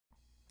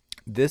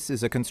This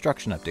is a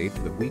construction update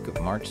for the week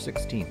of March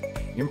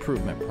 16th.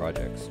 Improvement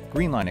projects.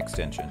 Green Line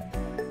extension.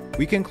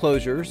 Weekend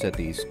closures at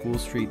the School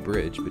Street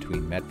Bridge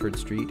between Medford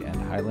Street and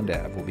Highland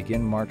Ave will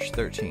begin March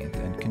 13th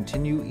and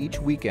continue each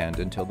weekend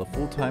until the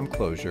full-time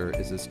closure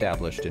is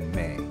established in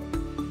May.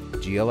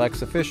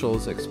 GLX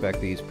officials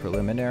expect these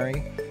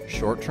preliminary,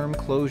 short-term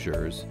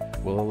closures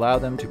will allow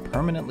them to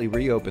permanently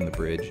reopen the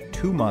bridge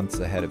 2 months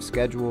ahead of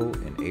schedule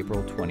in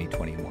April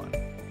 2021.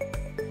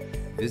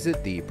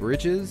 Visit the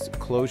Bridges,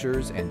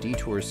 Closures, and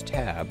Detours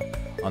tab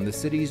on the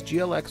city's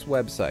GLX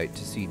website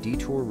to see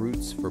detour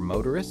routes for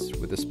motorists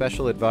with a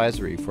special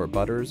advisory for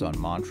butters on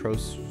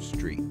Montrose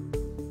Street.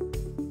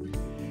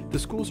 The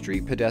School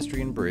Street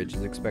pedestrian bridge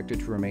is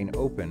expected to remain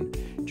open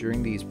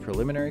during these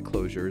preliminary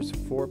closures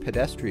for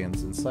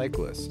pedestrians and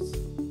cyclists.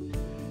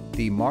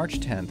 The March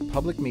 10th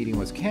public meeting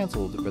was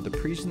canceled, but the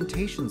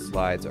presentation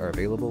slides are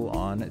available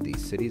on the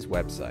city's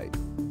website.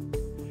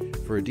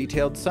 For a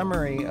detailed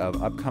summary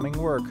of upcoming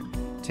work,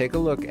 take a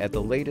look at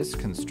the latest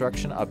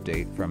construction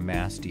update from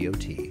Mass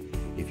DOT.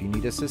 If you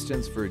need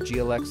assistance for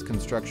GLX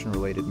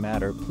construction-related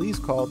matter, please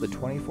call the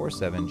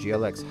 24/7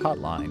 GLX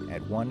hotline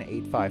at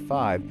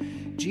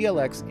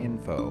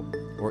 1-855-GLX-INFO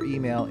or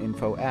email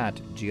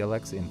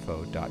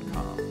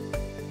info@glxinfo.com.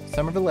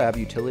 Somerville Ave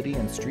utility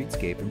and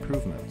streetscape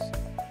improvements.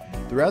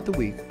 Throughout the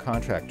week,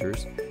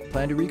 contractors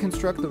plan to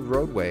reconstruct the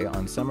roadway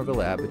on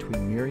Somerville Ave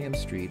between Miriam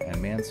Street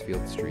and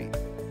Mansfield Street.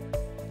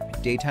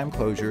 Daytime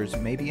closures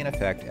may be in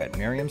effect at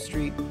Miriam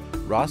Street,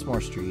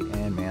 Rossmore Street,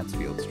 and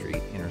Mansfield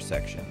Street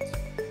intersections.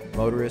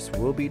 Motorists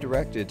will be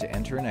directed to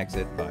enter and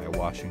exit via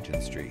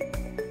Washington Street.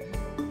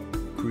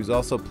 Crews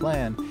also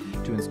plan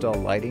to install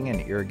lighting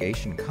and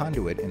irrigation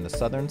conduit in the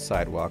southern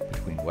sidewalk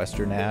between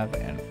Western Ave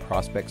and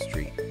Prospect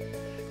Street.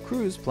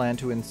 Crews plan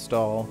to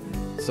install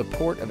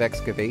support of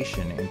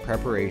excavation in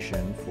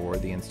preparation for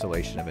the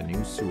installation of a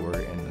new sewer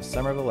in the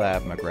Somerville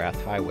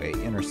Ave-McGrath Highway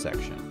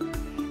intersection.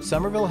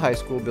 Somerville High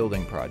School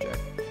Building Project.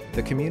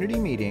 The community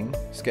meeting,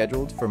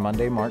 scheduled for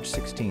Monday, March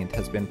 16th,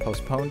 has been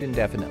postponed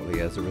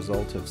indefinitely as a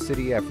result of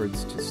city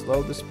efforts to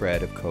slow the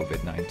spread of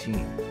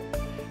COVID-19.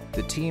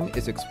 The team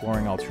is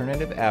exploring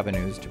alternative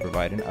avenues to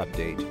provide an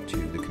update to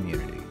the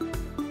community.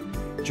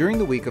 During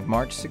the week of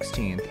March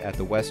 16th at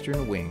the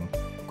Western Wing,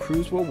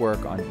 crews will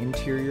work on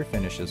interior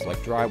finishes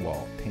like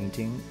drywall,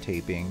 painting,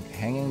 taping,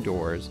 hanging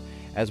doors,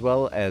 as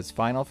well as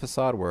final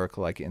facade work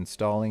like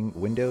installing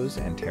windows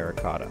and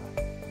terracotta.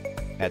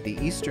 At the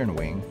Eastern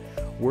Wing,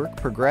 work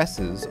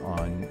progresses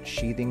on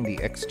sheathing the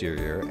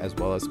exterior as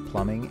well as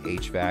plumbing,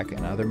 HVAC,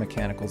 and other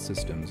mechanical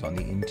systems on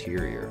the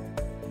interior.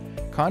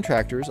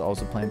 Contractors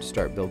also plan to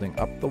start building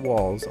up the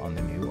walls on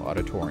the new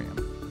auditorium.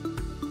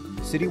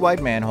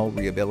 Citywide manhole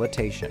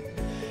rehabilitation.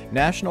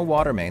 National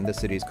Water Main, the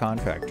city's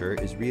contractor,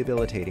 is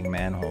rehabilitating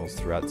manholes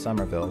throughout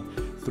Somerville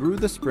through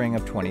the spring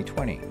of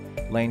 2020.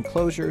 Lane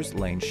closures,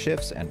 lane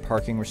shifts, and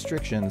parking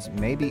restrictions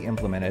may be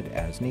implemented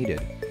as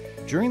needed.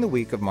 During the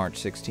week of March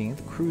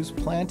 16th, crews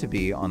plan to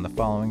be on the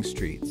following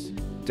streets: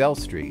 Dell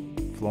Street,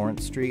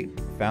 Florence Street,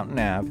 Fountain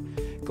Ave,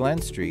 Glen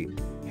Street,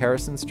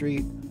 Harrison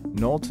Street,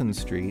 Knowlton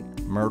Street,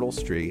 Myrtle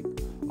Street,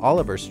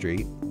 Oliver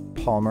Street,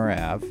 Palmer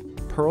Ave,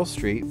 Pearl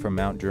Street from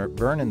Mount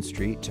Vernon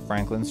Street to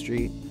Franklin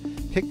Street,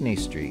 Hickney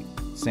Street,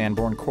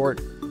 Sanborn Court,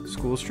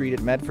 School Street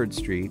at Medford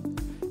Street,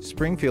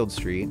 Springfield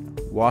Street,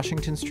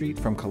 Washington Street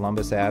from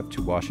Columbus Ave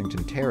to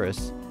Washington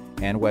Terrace,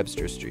 and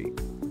Webster Street.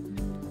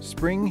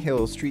 Spring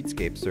Hill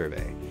Streetscape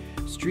Survey.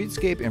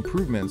 Streetscape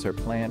improvements are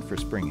planned for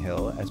Spring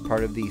Hill as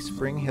part of the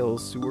Spring Hill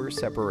Sewer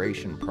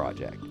Separation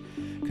Project.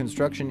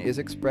 Construction is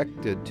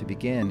expected to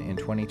begin in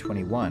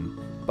 2021,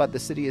 but the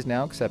city is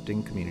now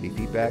accepting community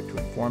feedback to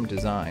inform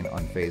design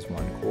on Phase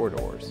 1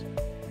 corridors,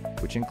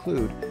 which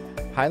include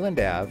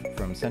Highland Ave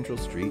from Central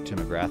Street to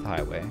McGrath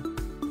Highway,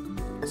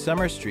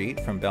 Summer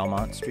Street from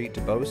Belmont Street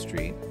to Bow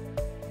Street,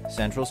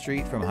 Central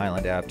Street from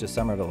Highland Ave to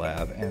Somerville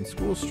Ave, and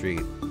School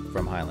Street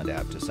from Highland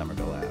Ave to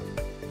Somerville Ave.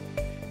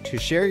 To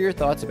share your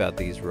thoughts about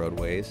these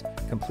roadways,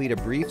 complete a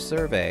brief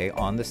survey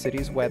on the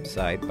city's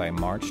website by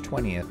March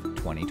 20th,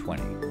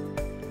 2020.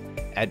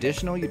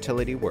 Additional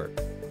utility work.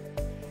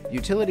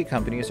 Utility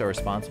companies are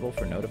responsible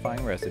for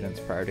notifying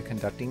residents prior to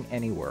conducting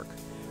any work,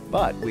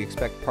 but we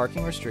expect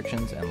parking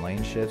restrictions and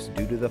lane shifts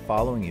due to the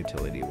following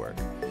utility work.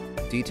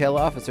 Detail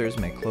officers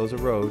may close a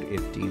road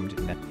if deemed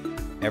necessary.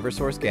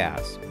 Eversource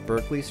Gas,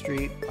 Berkeley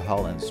Street,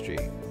 Holland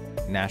Street,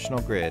 National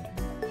Grid,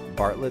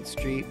 Bartlett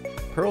Street,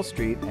 Pearl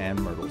Street,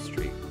 and Myrtle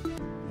Street.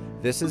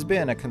 This has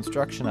been a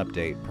construction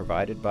update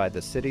provided by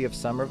the City of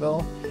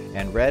Somerville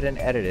and read and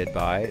edited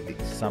by the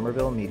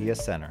Somerville Media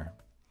Center.